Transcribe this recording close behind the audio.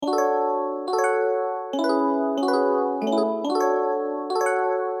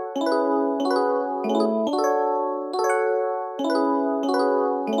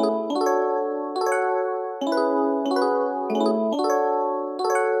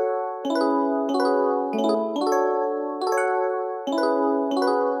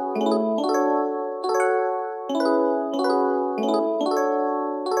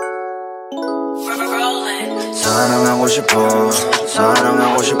사랑하고 싶어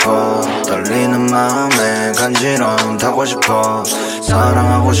사랑하고 싶어 떨리는 마음에 간지럼 타고 싶어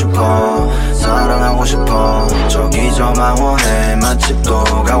사랑하고 싶어 사랑하고 싶어 저기 저 망원에 맛집도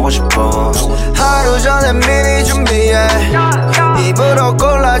가고 싶어 하루 전에 미리 준비해 입으로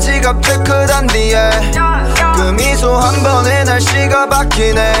골라 지갑 체크단 뒤에 그 미소 한 번에 날씨가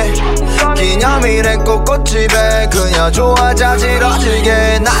바뀌네 기념일에 꽃꽃집에 그녀 좋아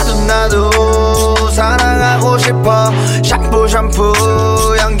자지러지게 나도 사랑하고 싶어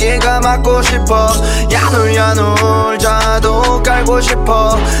샴푸 향기가 맡고 싶어 야놀야놀 자도 깔고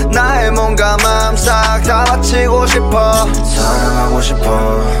싶어 나의 몸과 마음 싹 다 바치고 싶어 사랑하고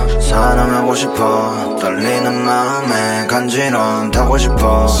싶어 사랑하고 싶어 떨리는 마음에 간지럼 타고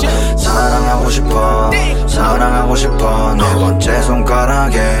싶어 사랑하고 싶어 사랑하고 싶어 네 번째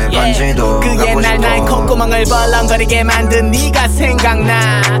손가락에 반지도 그 가고 옛날 싶어 날 콧구멍을 벌렁거리게 만든 네가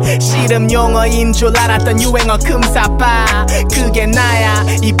생각나 씨름 용어인 줄 알았던 유행어 금사빠 그게 나야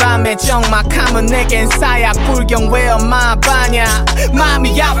이 밤에 적막하면 내겐 사약 불경 왜 엄마 아빠냐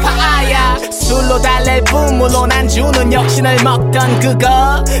마음이 아파 아야 술로 달랠 뿜으로 난 주는 역신을 먹던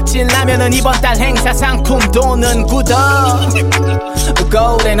그거 진라면은 이번 달 행사 상품 돈은 굳어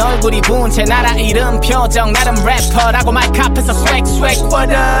고울엔 얼굴이 부은 채 나라 이름 표정 나름 래퍼라고 마이크 앞에서 swag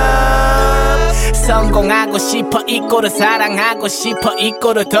what up 성공하고 싶어 이꼬르 사랑하고 싶어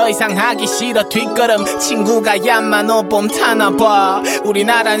이꼬르 더 이상 하기 싫어 뒷걸음 친구가 야만 오봄 타나봐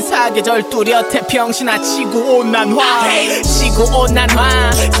우리나란 사계절 뚜렷해 병신아 지구온난화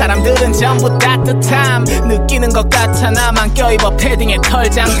지구온난화 사람들은 전부 따뜻함 느끼는 것 같아 나만 껴입어 패딩에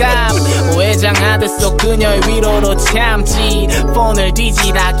털장갑 오해장하듯 속 그녀의 위로로 참지 폰을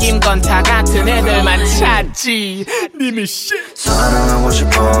뒤지다 김건타 같은 애들만 찾지 님이 사랑하고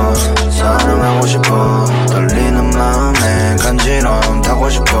싶어 사랑하고 싶어 떨리는 마음에 간지럼 타고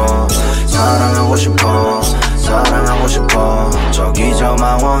싶어 사랑하고 싶어 사랑하고 싶어 저기 저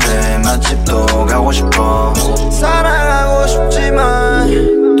망원에 맛집도 가고 싶어 사랑하고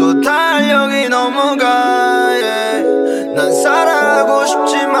싶지만 또 달력이 넘어가 yeah. 난 사랑하고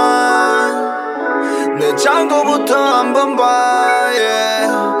싶지만 내 창고부터 한번 봐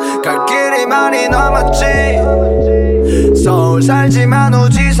yeah. 갈 길이 많이 남았지 서울 살지만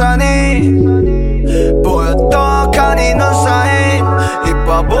우지산이 보여 떡하니 눈 쌓인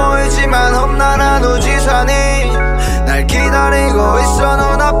이뻐 보이지만 험난한 우지산이 날 기다리고 있어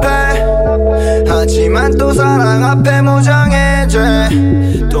눈앞에 하지만 또 사랑 앞에 무장해 죄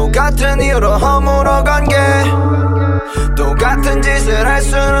똑같은 이유로 허물어간 게 똑같은 짓을 할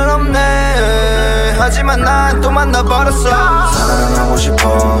수는 없네 하지만 난 또 만나버렸어 사랑하고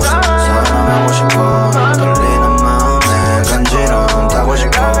싶어 사랑하고 싶어 떨리는 마음에 간지럼 타고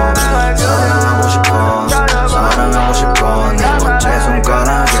싶어 사랑하고 싶어 사랑하고 싶어 네 번째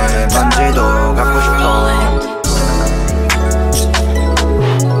손가락에 반지도 갖고 싶어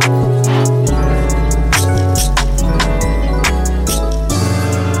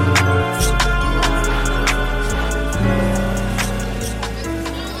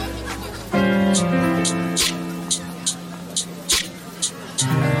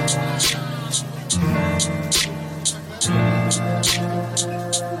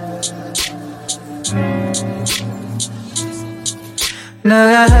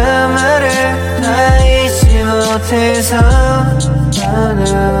너가 한 말을 다 잊지 못해서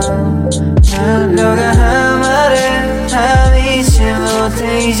너가 한 말을 다 잊지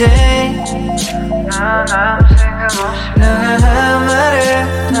못해 이제 너가 한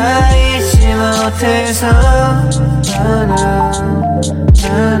말을 다 잊지 못해서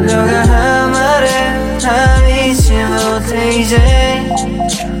너가 한 말을 다 잊지 못해 이제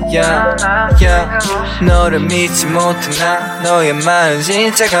너를 믿지 못해 나 너의 말은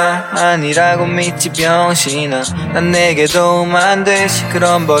진짜가 아니라고 믿지 병신아 난 내게 도움 안 되지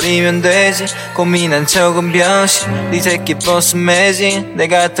그럼 버리면 되지 고민한 척은 병신 네 새끼 버스 매진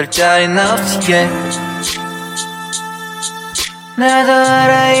내가 탈 자리는 없지 yeah. 나도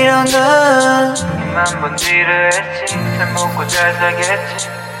알아 이런 거 이만 번 지루했지 잘 먹고 잘 살겠지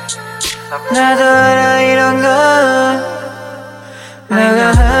나도 알아 이런 거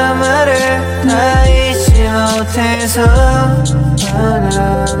내가 한 말을 다 잊지 못해서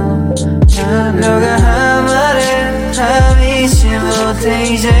너가 한 말을 다 잊지 못해 못해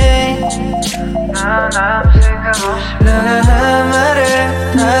이제 난 아무 생각 없이 너가 한 말을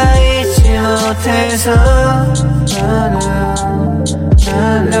다 잊지 못해서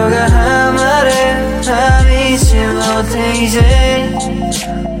너가 한 말을 다 잊지 못해 이제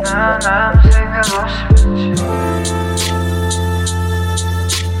난 아무 생각 없이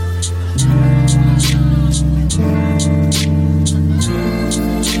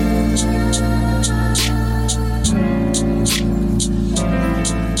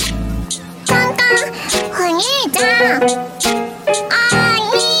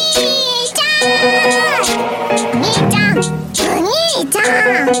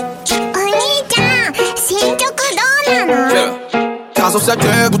다섯 살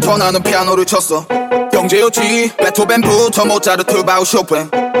때부터 나는 피아노를 쳤어. 영재였지 베토벤부터 모차르트 바우 쇼팽.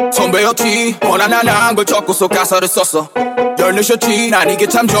 선배였지 원한한 걸 적고서 가사를 썼어. 14셨지 난 이게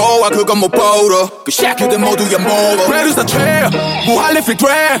참 좋아 그건 못 보러 그 샤크들 모두야 먹어. 그래도 최 무한리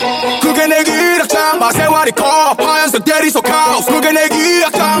필드래 그게 내 기락장 마세와리 컵 하얀색 대리석 하우스 그게 내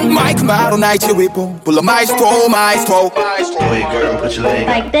기락장 마이크 바로 나의 지휘봉 불러 마이스트로 마이스트로. Wait, girl, put your leg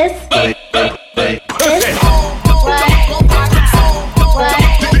Like this? this.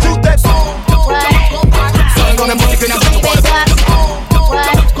 이거는 뭐지 그냥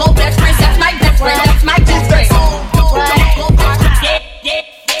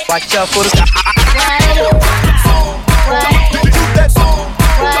Watch out for the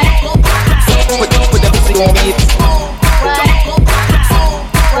put that pussy on me.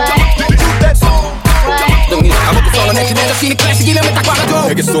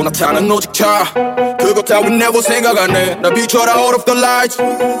 내게 쏘나타는 오직 차 그것 따윈 내고 생각 안 해 나 비춰라 all of the lights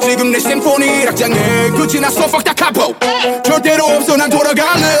지금 내 심포니 악장에 끝이 났어 fuck that capo 절대로 없어 난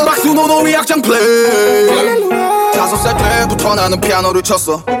돌아갈래 박수 노노이 악장 play 5살 때부터 나는 피아노를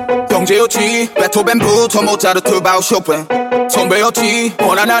쳤어 영재였지 베토벤부터 모차르트 바우 쇼팽 선배였지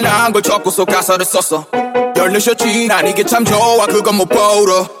원한한 걸 적고서 가사를 썼어 14셨지 난 이게 참 좋아 그건 못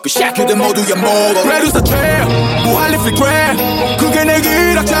보러 그 샤크들 모두야 먹어. 그래도 최 무한리 필드래 그게 내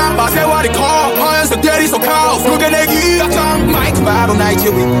기락장 마세와리 컵 하얀색 대리석 하우스 그게 내 기락장 마이크 바로 나의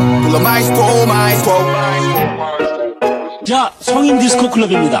지휘봉 불러 마이스트로 마이스트로. 자, 성인 디스코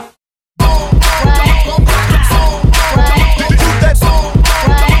클럽입니다.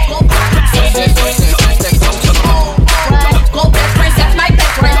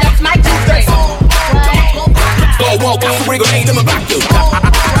 Whoa, 가수 그리고 내 이름은 박두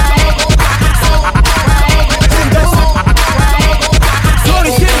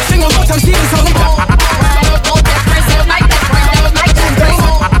소리 지르 싱어 거창 신성은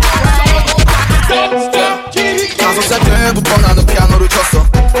 5살 때부터 나는 피아노를 쳤어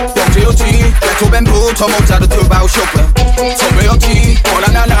영재였지 베토벤부터 모차르트 바우 쇼팽 선배였지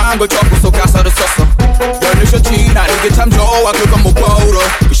원한한 걸 적고서 가사를 썼어 14셨지 난 이게 참 좋아 그건 못 보러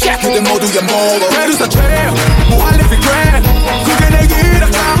그 샤크들 모두야 먹어. 그래도 최 무한리 필드래 그게 내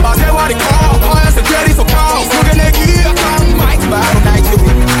기락장 마세와리 컵 하얀색 대리석 하우스 그게 내 기락장 마이크 바로 나의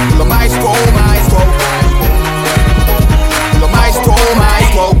지휘봉 불러 마이스트로 마이스트로 불러 마이스트로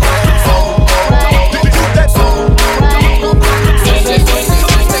마이스트로.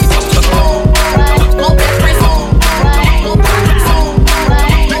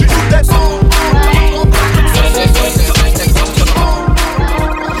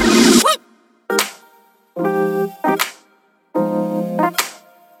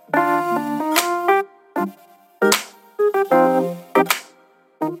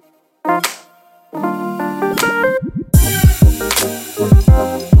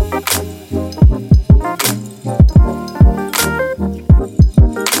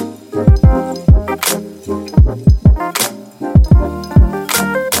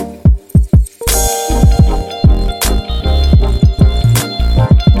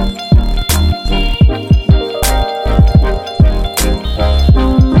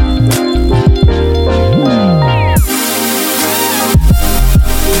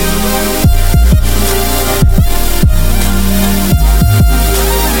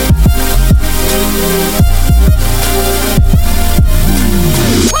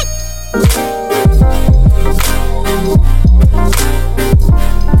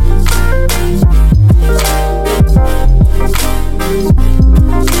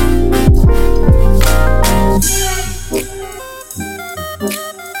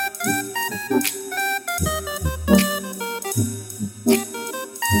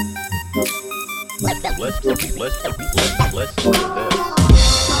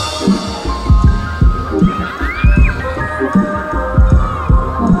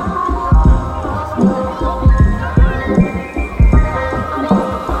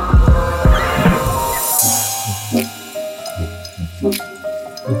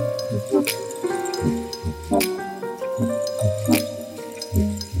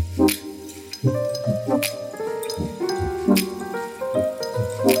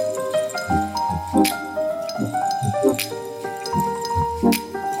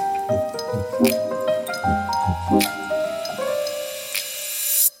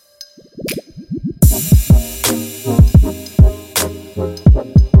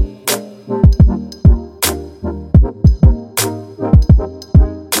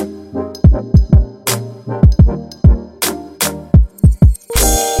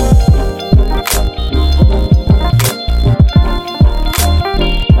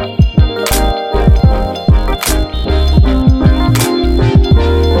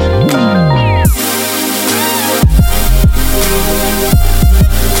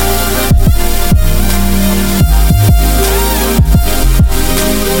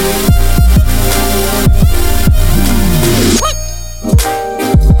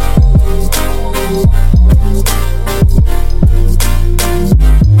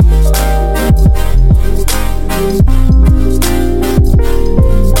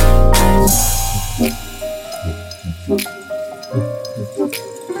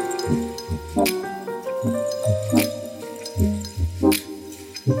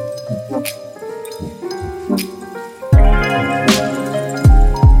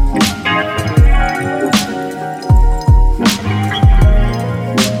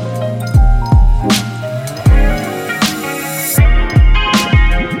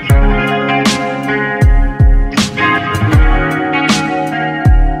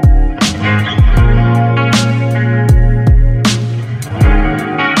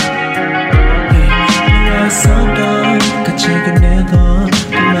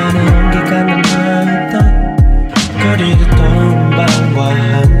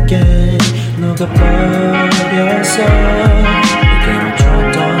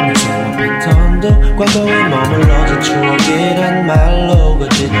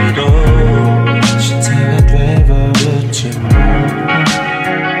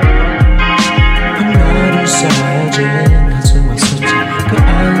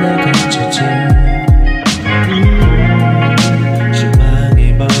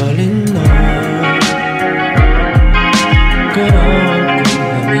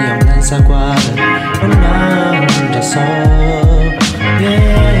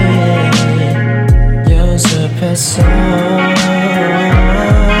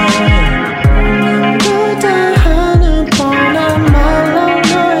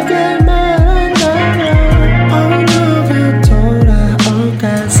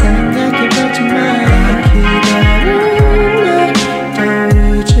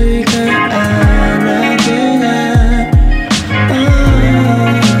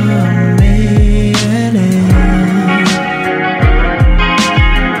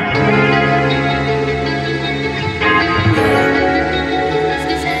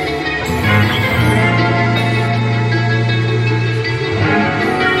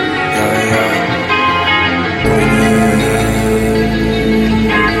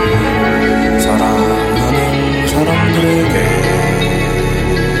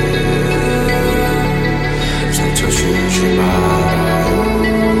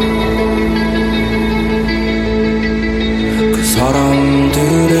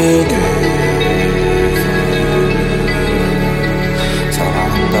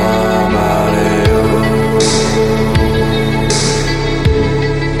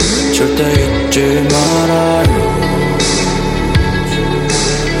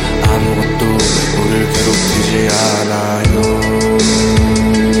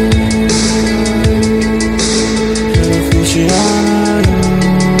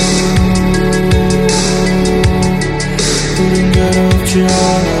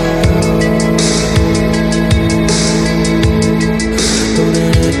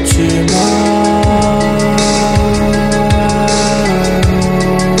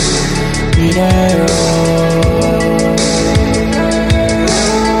 이래요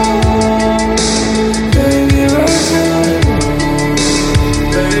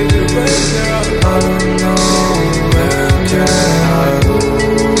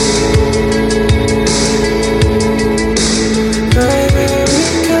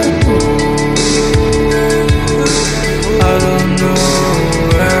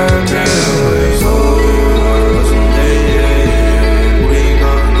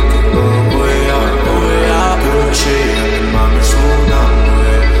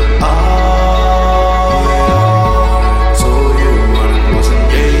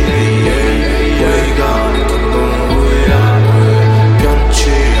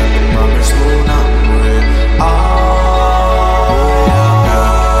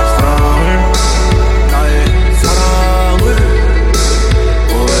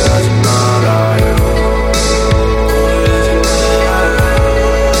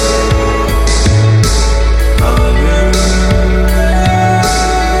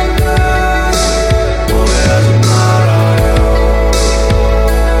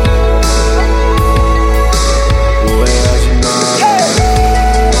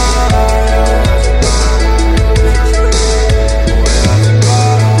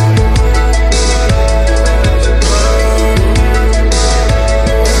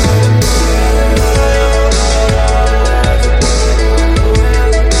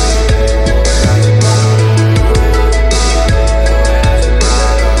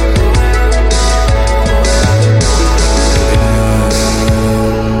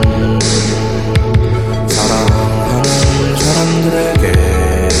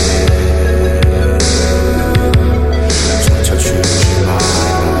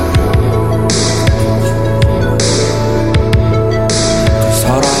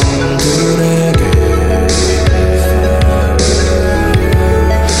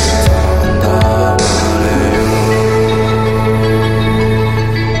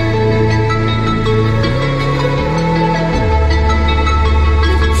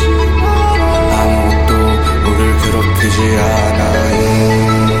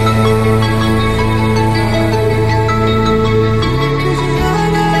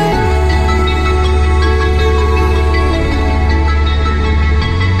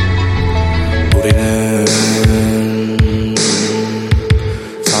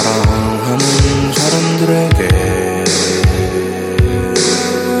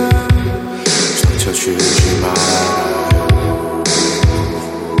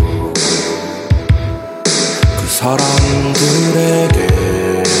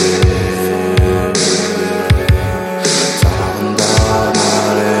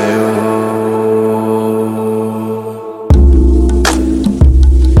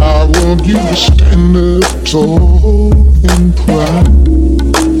tall and proud,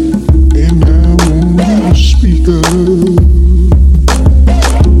 and I want you to speak up.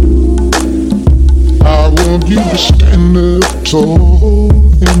 I want you to stand up tall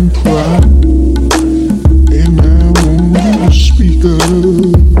and proud, and I want you to speak up.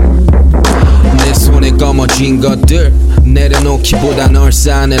 내 손에 검어진 것들 내려놓기보다 널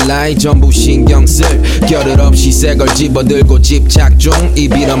쌓는 라이 전부 신경 쓸 겨를 없이 새걸 집어들고 집착 중 이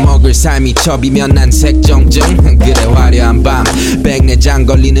빌어먹을 삶이 첩이면 난 색정증 그래 화려한 밤 백내장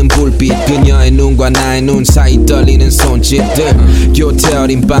걸리는 불빛 그녀의 눈과 나의 눈 사이 떨리는 손짓들 교태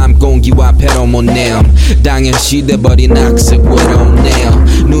어린 밤 공기와 페로몬 내음 당연시 돼버린 악습 외로운 내어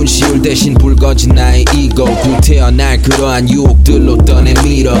눈시울 대신 붉어진 나의 이고 구태어날 그러한 유혹들로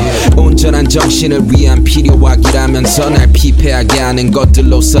떠내밀어 온전한 정신을 위한 필요악이라면서 날 피폐하게 하는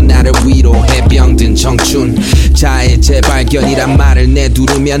것들로서 나를 위로해 병든 청춘 자의 재발견이란 말을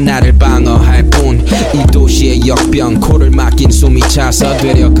내두르면 나를 방어할 뿐 이 도시의 역병 코를 막힌 숨이 차서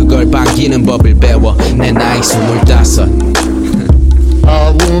되려 그걸 반기는 법을 배워 내 나이 25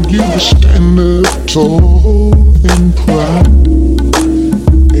 I want you to stand up tall and proud,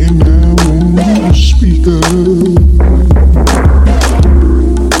 and I want you to speak up.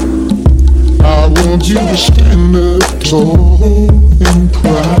 I want you to stand up tall and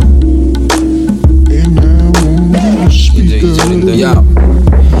proud, and I want you to speak up.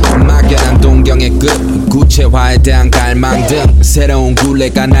 막연한 동경의 끝 구체화에 대한 갈망 등 새로운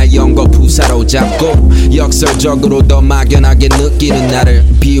굴레가 날 연거푸 사로잡고 역설적으로 더 막연하게 느끼는 나를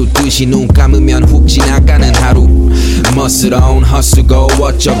비웃듯이 눈 감으면 훅 지나가는 하루 멋스러운 헛수고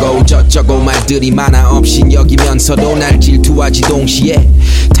어쩌고 저쩌고 말들이 많아 없인 여기면서도 날 질투하지 동시에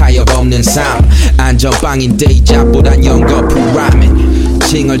타협 없는 삶 안전빵인 데이잡보단 연거푸 라멘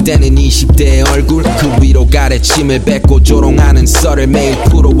칭얼대는 20대의 얼굴 그 위로 가래침을 뱉고 조롱하는 썰을 매일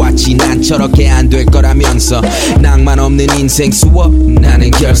풀어왔지 난 저렇게 안 될 거라면서 낭만 없는 인생 수업 나는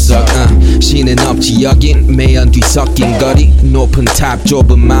결석 신은 없지 여긴 매연 뒤섞인 거리 높은 탑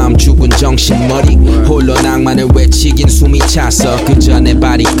좁은 마음 죽은 정신머리 홀로 낭만을 외치긴 숨이 차서 그저 내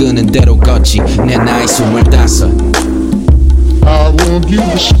발이 끄는 대로 걷지 내 나이 25 I want you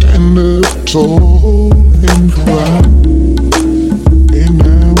to stand up tall and proud, and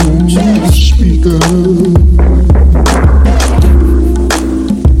I want you to speak up.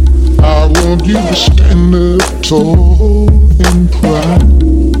 I want you to stand up tall and proud,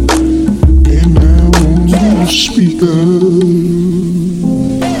 and I want you to speak up.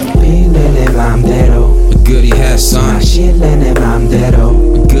 빌래 내 맘대로 그리 했어 마실래 내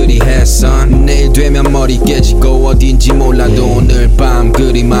맘대로 그리 했어 내일 되면 머리 깨지고 어딘지 몰라도 오늘 밤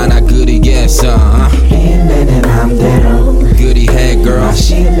그리 많아 그리겠어 빌래 내 맘대로 그리 해 girl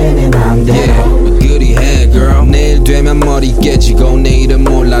마실래 내 맘대로 yeah, 그리 해 girl 내일 되면 머리 깨지고 내일은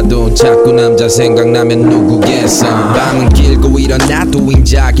몰라도 자꾸 남자 생각나면 누구겠어 밤은 길고 일어나도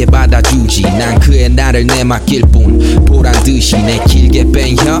인자하게 받아주지 난 그의 나를 내맡길 뿐 보란듯이 내 길게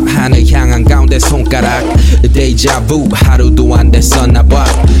뺀 혀 하늘 향한 가운데 손가락 데이자부 하루도 안 됐었나봐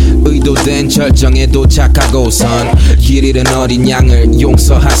의도된 절정에 도착하고선 길 잃은 어린 양을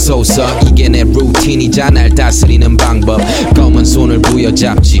용서하소서 이게 내 루틴이자 날 다스리는 방법 검은 손을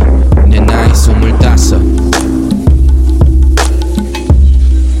부여잡지 내 나이 25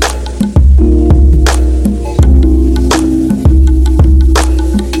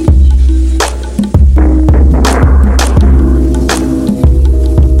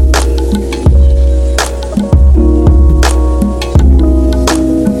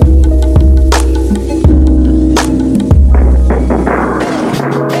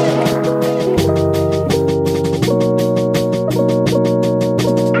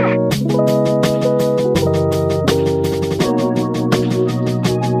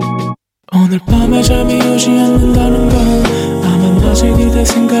 오늘 밤에 잠이 오지 않는다는 건 아마 낮에 그대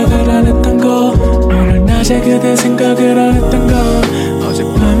생각을 안 했던 거 오늘 낮에 그대 생각을 안 했던 거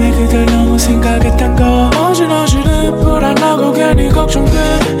어젯밤에 그댈 너무 생각했던 거 어지러지는 불안하고 괜히 걱정돼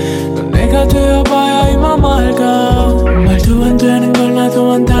넌 내가 되어봐야 이만 말까 말도 안 되는 걸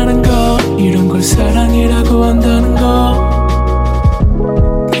나도 안다는 거 이런 걸 사랑이라고 한다는 거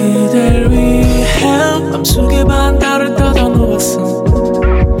그댈 위해 맘속에 반달을 뜯어 놓았어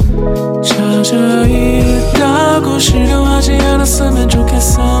젖어 있다고 싫어하지 않았으면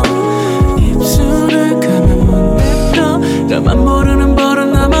좋겠어 입술을 감아 못 냈어 나만 모르는 버릇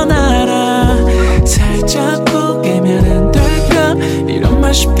나만 알아 살짝 포기면 안 될까 이런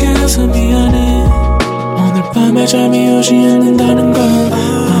말 쉽게 해서 미안해 오늘 밤에 잠이 오지 않는다는 건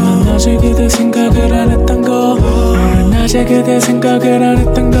아마 낮에 그대 생각을 안 했던 거 오늘 낮에 그대 생각을 안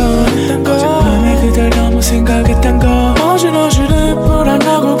했던 거 어젯밤에 그댈 너무 생각했던 거 어지러지는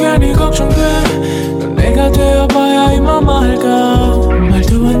불안하고 괜히 걱정돼 넌 내가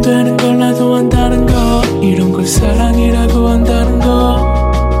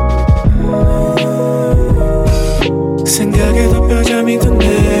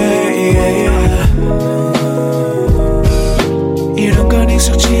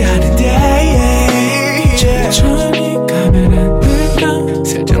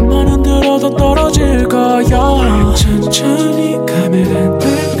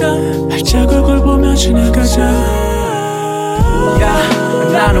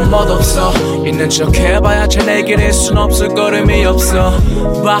나는 멋없어 있는 척 해봐야 잘 내게 순 없을 거름이 없어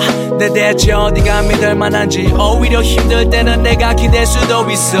봐 내 대체 어디가 믿을 만한지 오히려 힘들 때는 내가 기댈 수도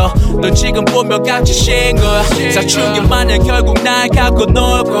있어 너 지금 보면 깍지신 거야 사춘기 마냥 결국 날 갖고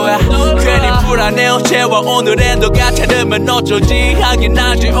놀 거야 괜히 불안해 어제와 오늘의 너가 다르면 어쩌지 하긴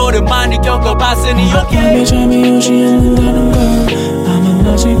하지 오랜만에 겪어봤으니 밤에 잠이 오지 않는다는 건 아마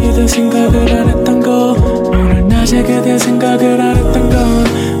낮에 그대 생각을 안 했던 거 오늘 낮에 그대 생각을 안 했던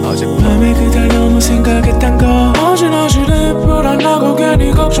건 어젯밤에 그댈 너무 생각했던 거 어지러지래 불안하고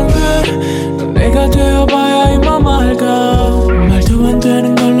괜히 걱정돼 넌 내가 되어봐야 이맘 알까 말도 안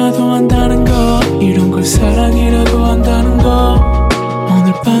되는 걸 나도 한다는 거 이런 걸 사랑이라고 한다는 거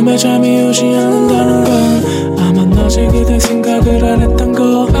오늘 밤에 잠이 오지 않는다는 건 아마 낮에 그대 생각을 안 했던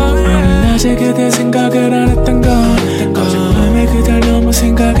거 오늘 낮에 그대 생각을 안 했던 건 어젯밤에 그댈 너무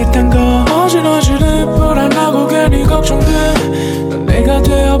생각했던 거 어지러지래 불안하고 괜히 걱정돼 넌 내가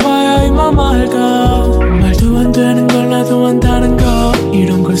되어봐야 이맘 알까 말도 안 되는 걸 나도 한다는 거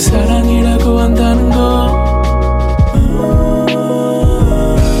이런 걸 사랑이라고 한다는 거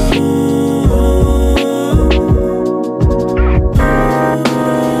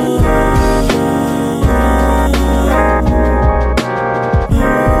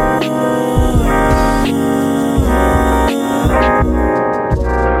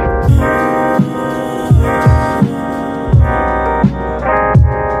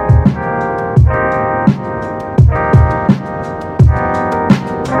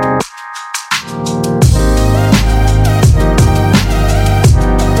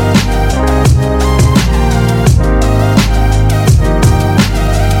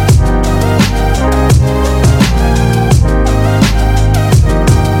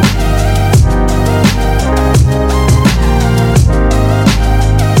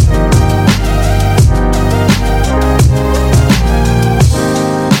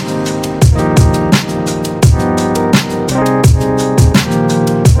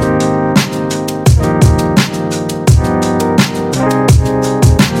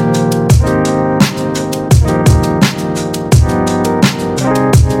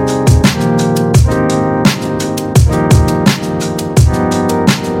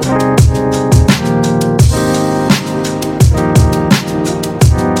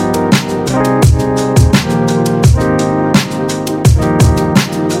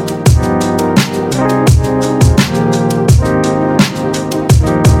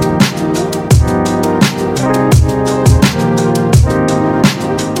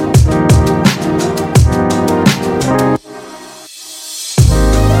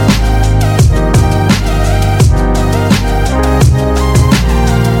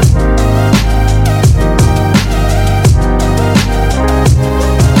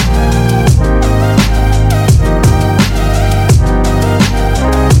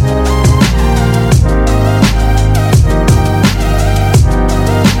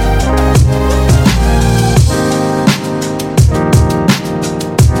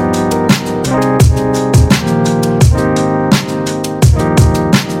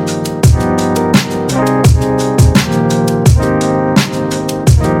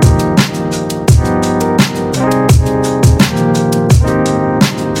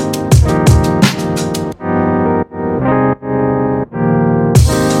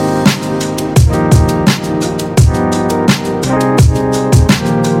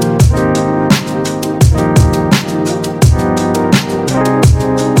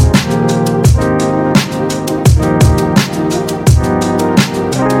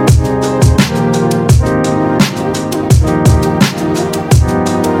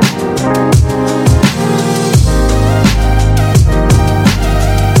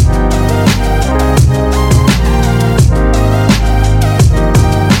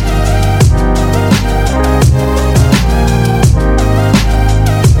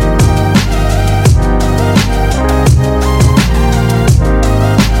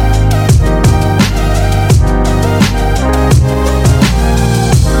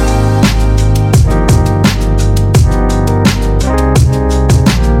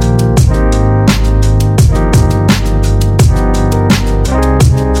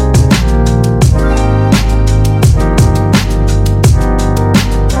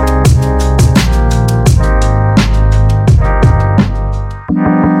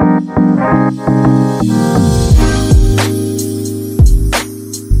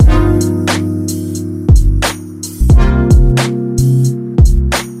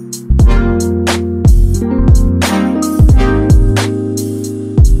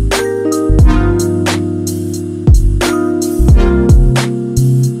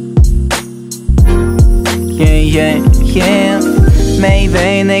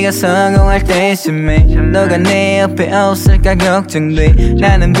내가 성공할 때쯤에 너가 내 옆에 없을까 걱정돼.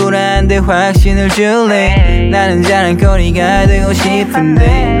 나는 불안한데 확신을 줄래. 나는 자랑거리가 되고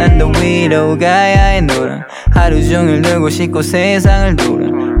싶은데 난 너 위로 가야 해 너랑 하루 종일 놀고 싶고 세상을 돌아.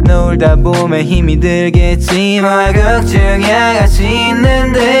 놀다 보면 힘이 들겠지 뭐 걱정이야 같이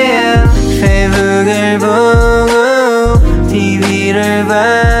있는데 페북을 보고 TV를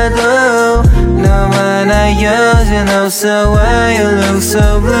봐도 너만 알려진 없어 Why you look so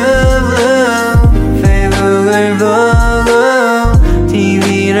blue blue. 페북을 보고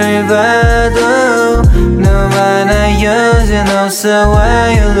TV를 봐도 너만 알려진 없어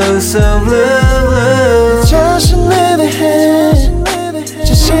Why you look so blue blue. 자신에 대해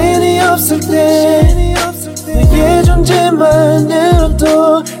자신이 없을 때 너의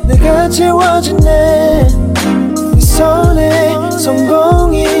존재만으로도 내가 채워지네. 네 손에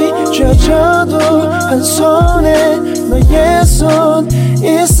성공이 쥐어져도 한 손에 너의 손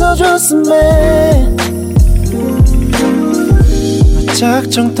있어줬음에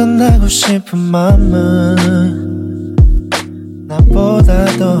무작정 떠나고 싶은 맘은 나보다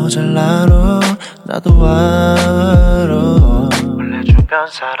더 잘 알아. 나도 알아. 원래 주변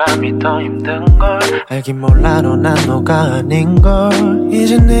사람이 더 힘든걸 알긴 몰라도 난 너가 아닌걸.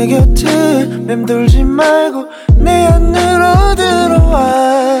 이제 내 곁에 맴돌지 말고 내 안으로 들어와.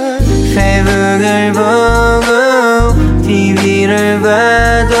 페북을 보고 TV를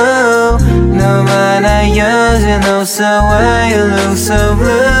봐도 너만 알려진 없어 Why you look so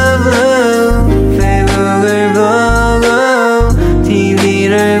blue blue. 페북을 보고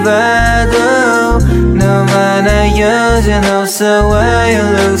TV를 봐도 너만 알려진 없어 Why you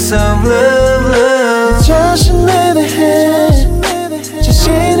look so blue blue. 자신에 대해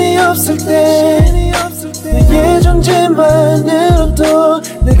자신이 없을 때 너의 존재만으로도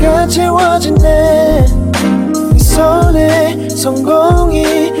내가 채워지네. 네 손에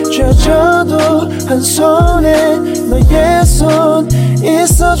성공이 쥐어져도 한 손에 너의 손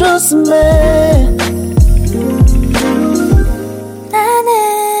있어줬음에 나는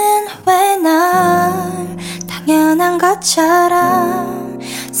왜 널 당연한 것처럼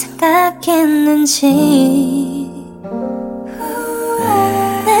생각했는지.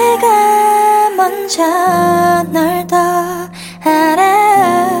 내가 먼저 널 더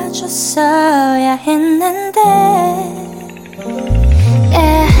알아줬어야 했는데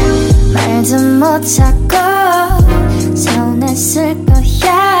말도 못하고 서운했을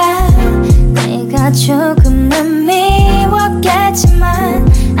거야. 내가 조금은 미웠겠지만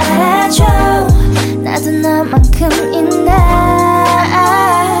알아줘 나도 너만큼이나.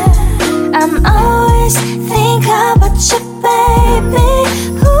 I'm always think about you baby.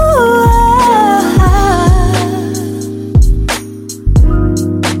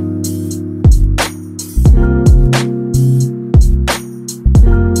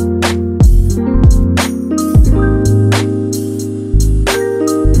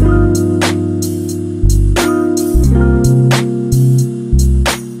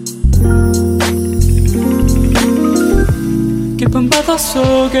 깊은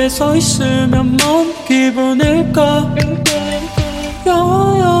바닷속에 서 있으면 뭔 기분일까.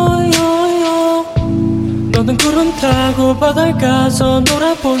 야야야야 너는 구름 타고 바다에 가서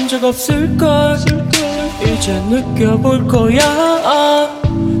놀아본 적 없을걸. 이제 느껴볼 거야.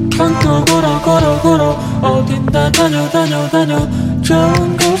 한국으로 걸어 어딘다 다녀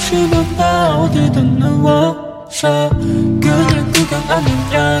좋은 곳이면 나 어디든 누워서 그냥 구경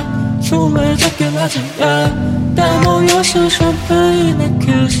아니냐. 숨을 잡게 하자야. 다 모여서 샴페인에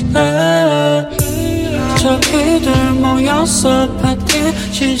키스해. 저희들 모여서 파티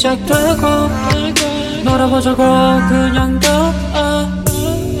시작되고 놀아보자고 그냥 가.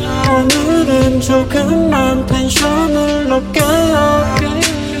 오늘은 조금만 텐션을 높게요.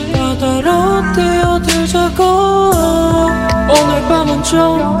 바다로 뛰어들자고. 오늘 밤은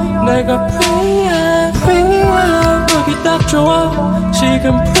좀 내가 프리해 여기 딱 좋아.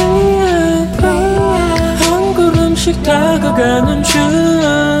 지금 프리해 한 걸음씩 다가가는 중.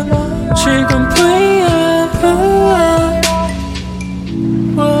 지금 프리해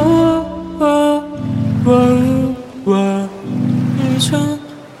이젠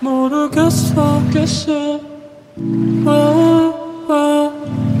모르겠어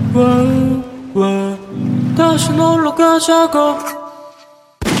다시 놀러 가자고.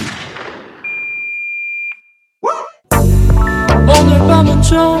 오늘 밤은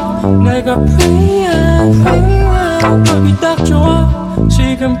좀 내가 프리해 여기 딱 좋아.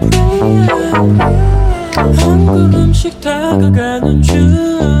 지금 프리해 한 걸음씩 다가가는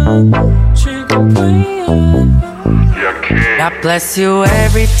중. 지금 프리해. God bless you,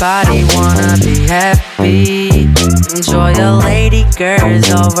 everybody wanna be happy. Enjoy your lady girls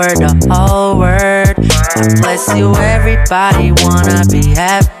over the whole world. God bless you, everybody wanna be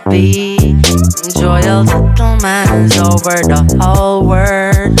happy. Enjoy your gentlemen over the whole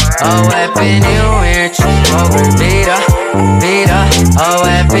world. Oh, happy new year, over Vita, Vita. Oh,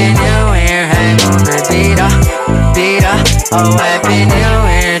 happy new year, hang on the Vita, Vita. Oh, happy new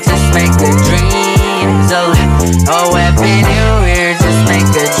year, just make the dreams alive. Oh, happy new year, just make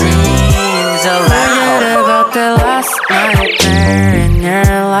the dreams alive. About the last nightmare in your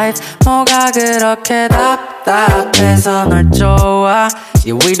life. 뭐가 그렇게 답답해서 널 좋아.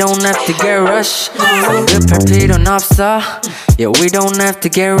 Yeah, we don't have to get rushed. 급할 필요는 없어. Yeah, we don't have to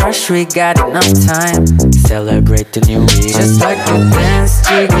get rushed. We got enough time. Celebrate the new year. Just like you dance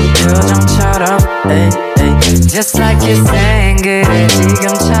지금 표정처럼. Ay, ay. Just like you sang 그래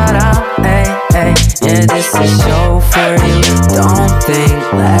지금처럼. Ay, ay. Yeah, this is show for you. Don't think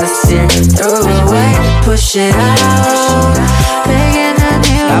last year threw away. Push it out. Begin a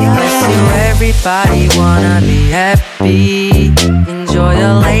new year. God bless you, everybody wanna be happy. Enjoy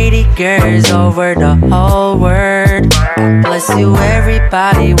your lady girls over the whole world. God bless you,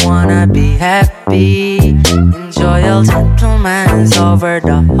 everybody wanna be happy. Enjoy your gentlemen over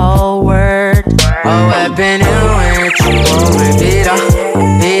the whole world. Oh, happy new year, over Vita,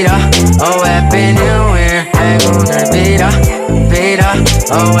 Vita. Oh, happy new year, hang on the Vita, Vita.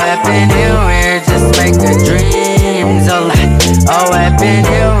 Oh, happy new year, just make the dreams alive. Oh, happy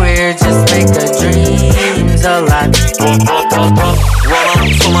new year, just make the dreams alive.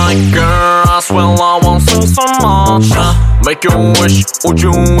 So my girl, I swear I won't sing so much. Make your wish, would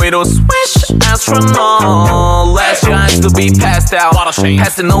you wait to swish? Astronaut, last year I used to be passed out.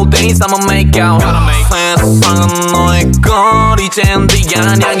 Passing no days, I'ma make out. 세상은 너의 것, 이젠 네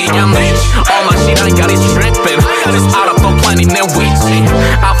안양이야 bitch. All my shit, I got it stripping. Just out of the planet 내 위치.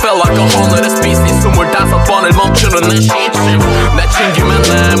 I feel like a whole other species. 25번을 멈추는 내 시침. 내 챙기면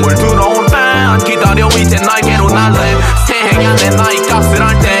뇌물 들어올 때 안 기다려 이제 날개로 날래. 새해야 내 나이 값을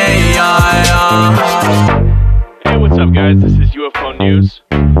할 때야. Hey, what's up guys? This is UFO News.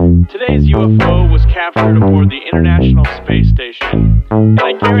 Today's UFO was captured aboard the International Space Station. And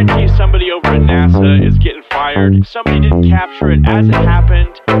I guarantee somebody over at NASA is getting fired. If somebody didn't capture it as it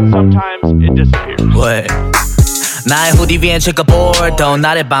happened, sometimes it disappears. What? 나의 후디 위엔 체크보드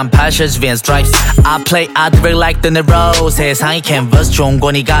나의 반팔 셔츠 위엔 stripes I play artwork like the Nero 세상이 canvas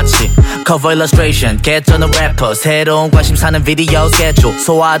종권이 같이 cover illustration 개쩌는 래퍼 새로운 관심사는 비디오 스케줄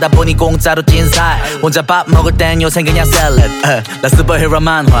소화하다 보니 공짜로 찐 살 혼자 밥 먹을 땐 요새 그냥 샐러드 나 슈퍼히어로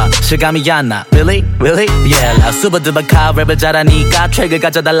만화 실감이 안 나 Really? Really? Yeah 나 수버드바카 랩을 잘하니까 트랙을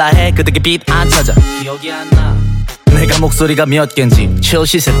가져달라 해 그득이 빛 안 찾아 기억이 안 나 내가 목소리가 몇 갠지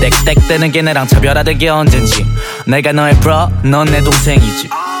칠시세 땡땡대는 게 내랑 차별화된 게 언젠지 내가 너의 bro 넌 내 동생이지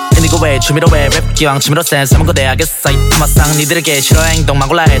인디고 왜 취미로 왜 랩 기왕 취미로 센스 한번 거대하겠어 이 토마상 니들에게 싫어 행동만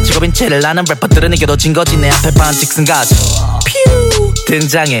골라해 직업인 체를 나는 래퍼들은 이겨도 진거지 내 앞에 반 직승가지 퓨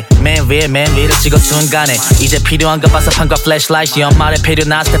등장해 맨 위를 찍어 순간에 이제 필요한가 봐서 판과 플래시라이트 연말에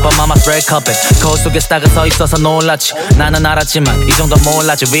필요한 스텝 on my red carpet 거울 속에 스타가 서 있어서 놀랐지 나는 알았지만 이 정도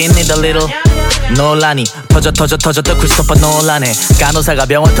몰랐지 We need a little 논란이 터져 더 크리스토퍼 논란해 간호사가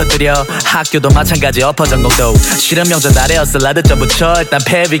병원 터뜨려 학교도 마찬가지 엎어전공도 실험 명절 날에였어 라드 점 붙여 일단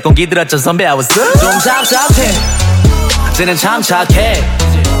폐비 공기 들었죠 선배 I was 좀 착착해 쟤는 참 착해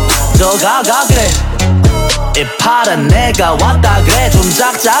저 가가 그래 이 파란 내가 왔다 그래 좀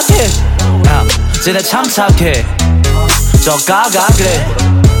착착해 쟤는 참 착해 저 가가 그래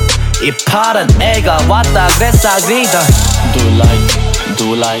이 파란 애가 왔다 그래 싸그리다 Do it like,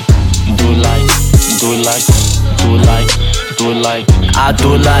 do it like, do it like, do it like, do it like, do it like I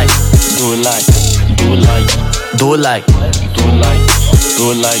do it like, do it like, do it like, do it like, do it like,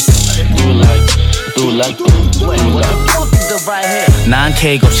 do it like, do it like, do it like, do it like 난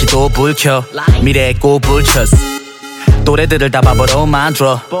케이크 없이도 불켜 미래의 꽃불 쳤어 또래들을 다 바보로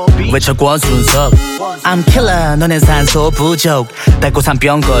만들어 외쳐 권순석 I'm killer 너넨 산소 부족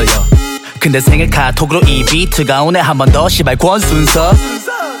달고산병 걸려 근데 생일 카톡으로 이 비트가 오네 한 번 더 시발 권순석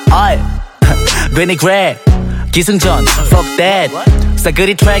어이 괜히 그래 기승전 fuck that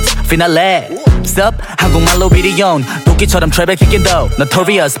싸그리 트랙스 피날레 Sup 한국말로 비디온 도끼처럼 트래블 킥긴도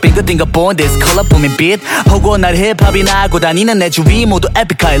Notorious 빙긋빙긋 born this color booming beat 호고 날 힙합이나 하고 다니는 내 주위 모두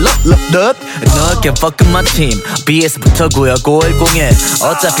에픽하이 look No can fuck my team BS부터 구역 5101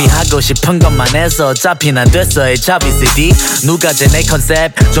 어차피 하고 싶은 것만 해서 어차피 난 됐어 HRV CD 누가 제 내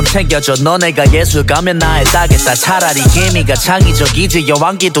컨셉 좀 챙겨줘 너네가 예술 가면 나에 따겠다 차라리 기미가 창의적이지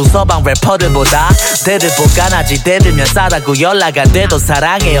여왕기도 서방 래퍼들보다 대들 보관하지 대들면 싸다고 연락 안 돼도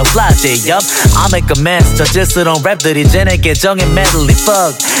사랑해요 플라시 옆 I make a mess 저질스러운 랩들이 쟤네게 정인 메들리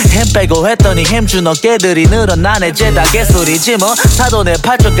fuck 힘 빼고 했더니 힘준 어깨들이 늘어나네 죄다 개소리지 뭐 사돈의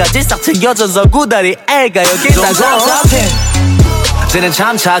팔뚝까지 싹 챙겨줘서 구다리 애가 여기 있다고 착해 쟤는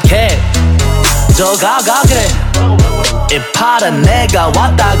참 착해 저 가가 그래 이 팔은 내가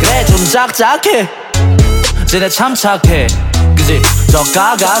왔다 그래 좀 작작해 쟤네 참 착해 그지 저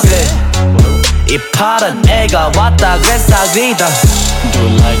가가 그래 이 팔은 내가 왔다 그래 싸귀다 Do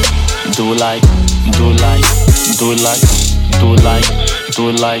like, do like, do like, do like, do like,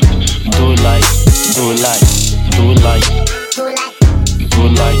 do like, do like, do like, do like,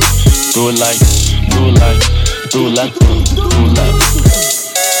 do like, do like, do like, do like, do like.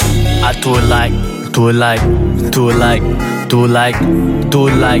 I do like, do like, do like, do like, do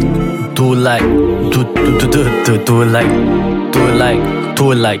like, do like, do like, do like,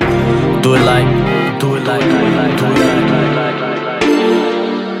 do like, do like, do like.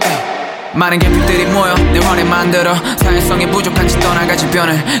 많은 결핍들이 모여 내 화를 만들어 사회성이 부족한 짓 떠나가지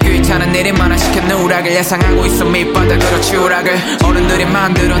변을 귀찮은 일이 많아 시켜 누락을 예상하고 있어 밑바닥으로 추락을 어른들이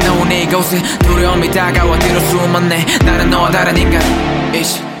만들어 놓은 이곳에 두려움이 다가와 뒤로 숨었네 나는 너와 다른 인간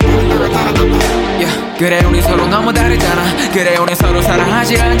그래 우리 서로 너무 다르잖아 그래 우리 서로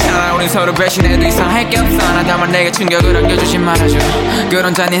사랑하지 않잖아 우리 서로 배신해도 이상할 게 없어 나 다만 내게 충격을 안겨주지 말아줘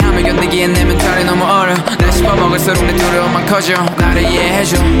그런 잔인함을 견디기엔 내 멘탈이 너무 어려 날 씹어먹을수록 내 두려움만 커져 나를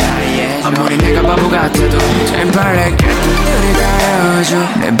이해해줘 아무리 내가 바보 같아도 제발 내 곁들이 가려줘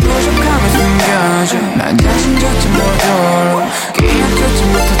내 부족함을 숨겨줘 난 자신조차 못하도록 기억조차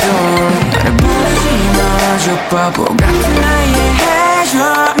못하도록 나를 버리지 말아줘 바보 같은 날 이해해줘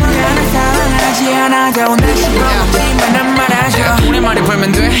너가 날 사랑하지 않아도 날 씹어먹지만 난 말아줘 우리 말이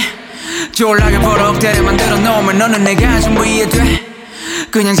불면 돼 졸라게 버럭대를 만들어 놓으면 너는 내가 전부 이해돼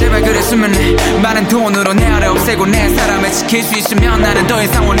그냥 제발 그랬으면 해 많은 돈으로 내 아래 없애고 내 사람을 지킬 수 있으면 나는 더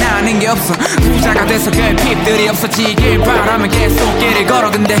이상 원하는 게 없어 부자가 돼서 결핍들이 없어지길 바라며 계속 길을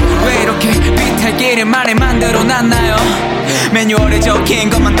걸어 근데 왜 이렇게 비탈길을 많이 만들어 놨나요 매뉴얼에 적힌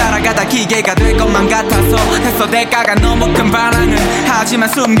것만 따라가다 기계가 될 것만 같아서 했어 대가가 너무 큰 반항을 하지만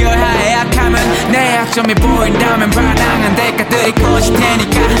숨겨야 해 약하면 내 약점이 보인다면 반항은 대가들이 커질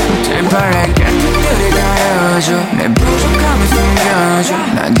테니까 제발 내 곁들이 가려줘 내 부족함을 숨겨줘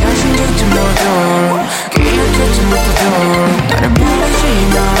난 자신조차 못하도록 기억조차 못하도록 나를 버리지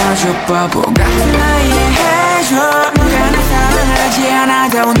말아줘 바보 같은 날 이해해줘 너가 날 사랑하지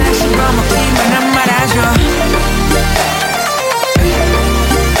않아도 날 씹어먹지만 난 말아줘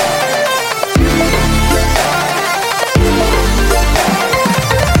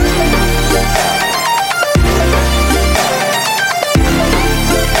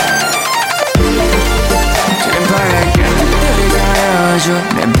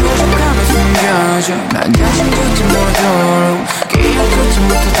내 부족함을 숨겨줘 난 자신조차 못하도록 기억조차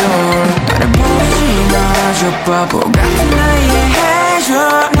못하도록 나를 버리지 말아줘 바보 같은 날 이해해줘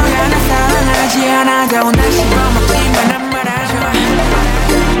너가 날 사랑하지 않아도 날 씹어먹지만 난 말아줘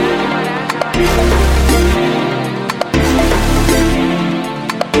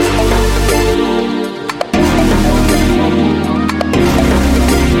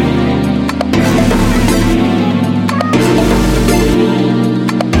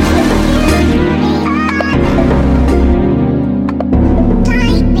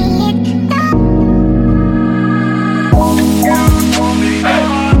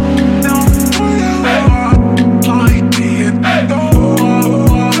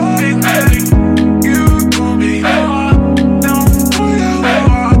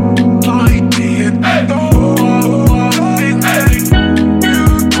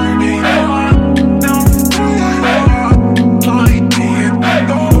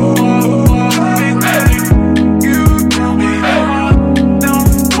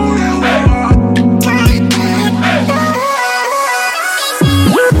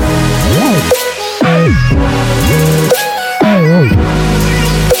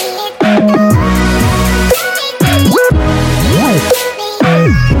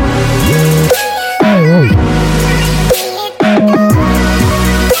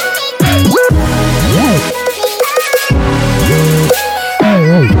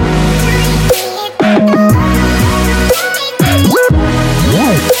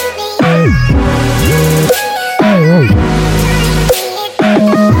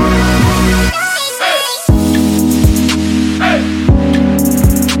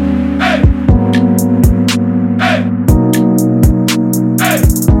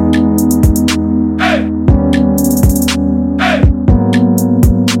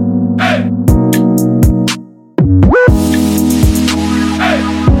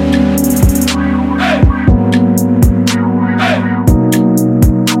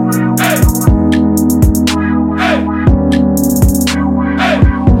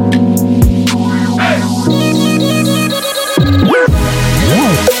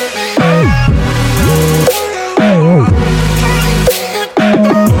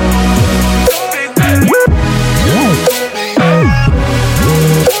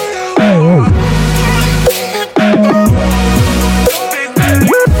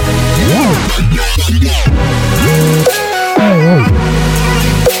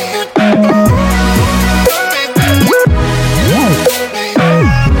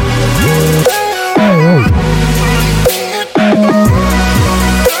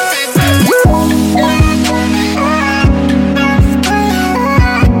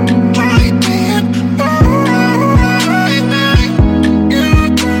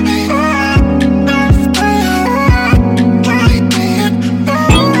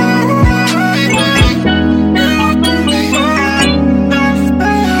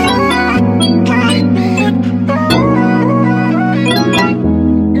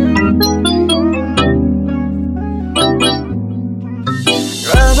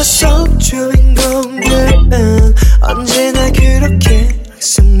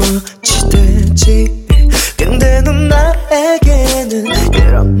항상 멋지 되지. 근데 넌 나에게는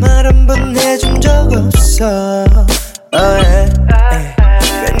그런 말 한 번 해준 적 없어.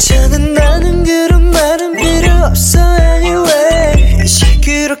 괜찮아 나는 그런 말은 필요 없어 anyway. 이제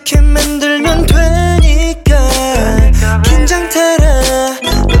그렇게 만들면 되니까. 긴장 타라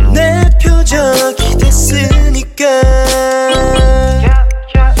내 표정이 됐으니까.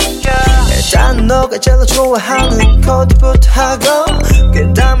 일단 너가 제일 좋아하는 코디부터 하고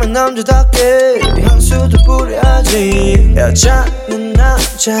그 다음에 남자답게 향수도 뿌려야지. 여자는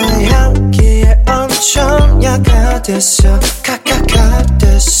남자의 향기에 엄청 약화됐어.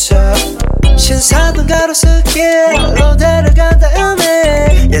 카카카됐어. 신사동 가로수길로 데려간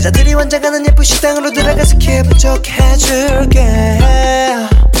다음에 여자들이 환장하는 예쁜 식당으로 들어가서 기분 좋게 해줄게.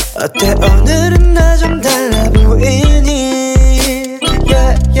 어때 오늘은 나 좀 달라 보이니.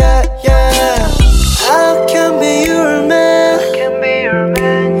 Yeah yeah yeah. I can be your man. I can be your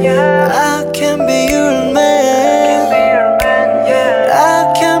man. Yeah. I can be your man.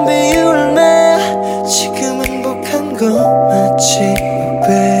 I can be your man. 지금 행복한 거 맞지,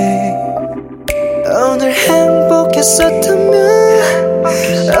 babe? 오늘 행복했었다면,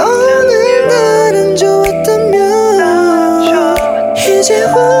 오늘 날은 좋았다면, 이제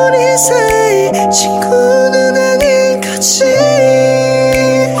우리 사이 친구는 아닌 거지.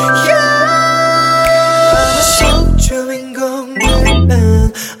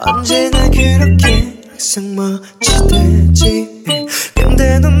 언제나 그렇게 항상 멋지 되지.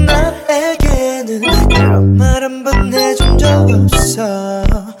 근데 넌 나에게는 그런 말 한 번 해준 적 없어.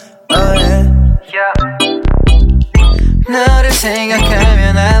 너를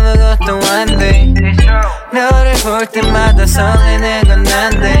생각하면 아무것도 안 돼. 너를 볼 때마다 설레는 건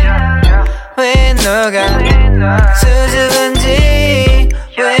난데 왜 너가 수줍은지,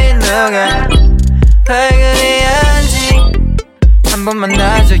 왜 너가 발그레한지 한 번만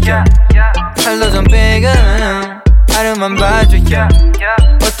놔줘요. 팔로 좀 빼고 하루만 봐줘요.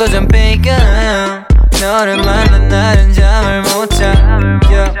 옷도 좀 빼고 너를 만난 날은 잠을 못 자.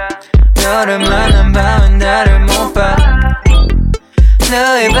 너를 만난 밤은 나를 못 봐.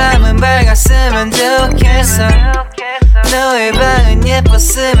 너의 밤은 밝았으면 좋겠어. 너의 방은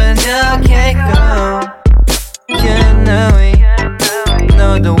예뻤으면 좋겠고. You know it.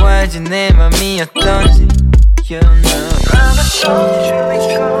 너도 알지 내 맘이 어떤지. You know it.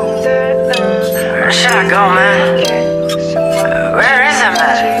 Where should I go, man? Where is it,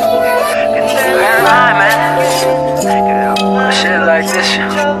 man? Where am I, man? Shit like this.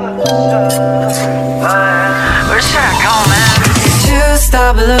 Where should I go, man? Choose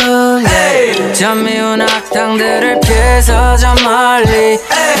the balloon, yeah. 저 미운 악당들을 피해서 저 멀리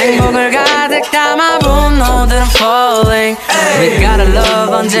행복을 가득 담아 분노들은 falling. We gotta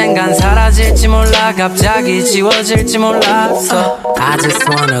love 언젠간 사라질지 몰라. 갑자기 지워질지 몰라서 I just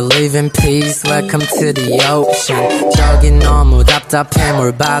wanna live in peace. Welcome to the ocean. 저기 너무 답답해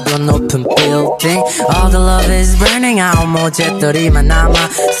뭘 봐도 높은 building. All the love is burning out. 모재떨이만 남아.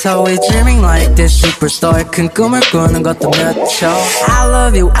 So we're dreaming like this superstar. 큰 꿈을 꾸는 것도 몇 초. I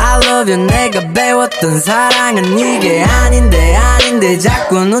love you 내가 배웠던 사랑은 이게 아닌데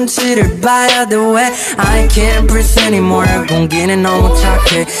자꾸 눈치를 봐야 돼. 왜 I can't breathe anymore. 공기는 너무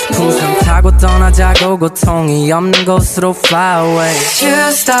착해. 풍선 타고 떠나자고. 고통이 없는 곳으로 fly away.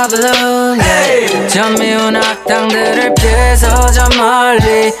 Choose the balloon, yeah. 저 미운 악당들을 피해서 저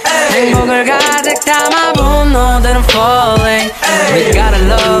멀리 행복을 가득 담아 분노들은 falling. We gotta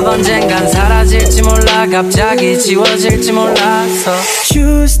love 언젠간 사라질지 몰라. 갑자기 지워질지 몰라서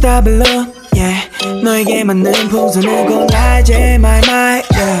Choose the balloon, yeah. 너에게 맞는 풍선을 골라 이제 my mind,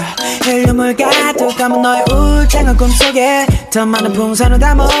 yeah. 헬륨을 가득 담은 너의 울창한 꿈속에 더 많은 풍선을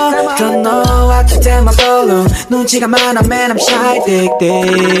담아. Don't know how to tell my balloon. 눈치가 많아 man I'm shy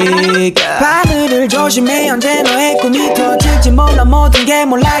띡띡. 바늘을 조심해 언제 너의 꿈이 터질지 몰라. 모든 게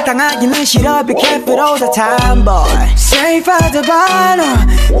몰락당하기는 싫어. Be careful all the time boy. Safe at the bottom.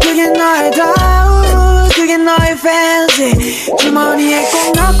 그게 너의 다운, 그게 너의 fancy. 주머니에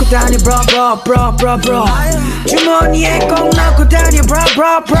꼭 넣고 다니 bro bro bro bro bro. 주머니에 꼭 넣고 다니 bro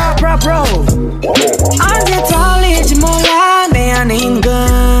bro bro bro bro. 언제 떨릴지 몰라 내 안에 있는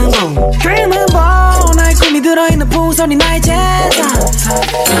건 Dreaming ball. 나의 꿈이 들어있는 풍선이 나의 재산.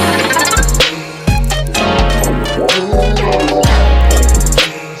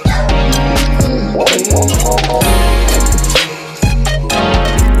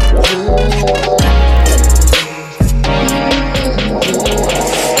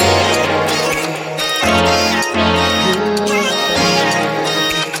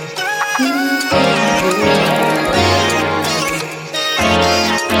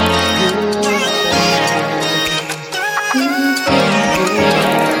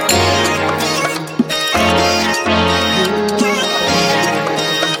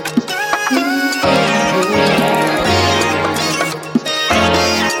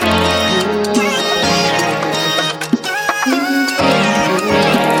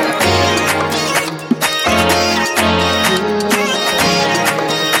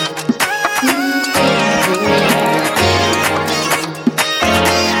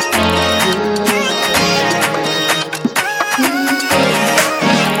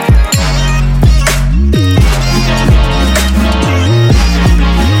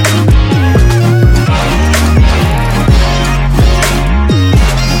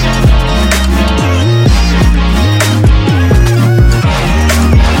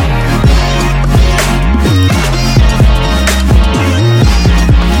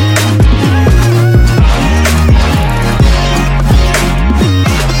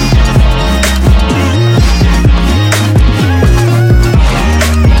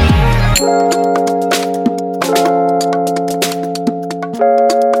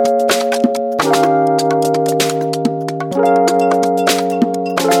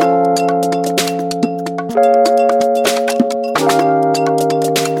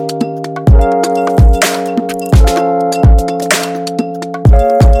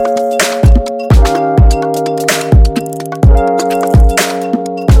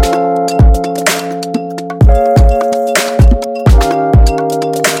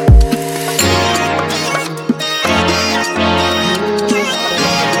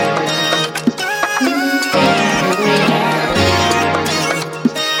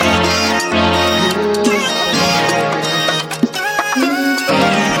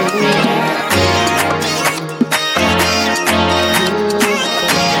 해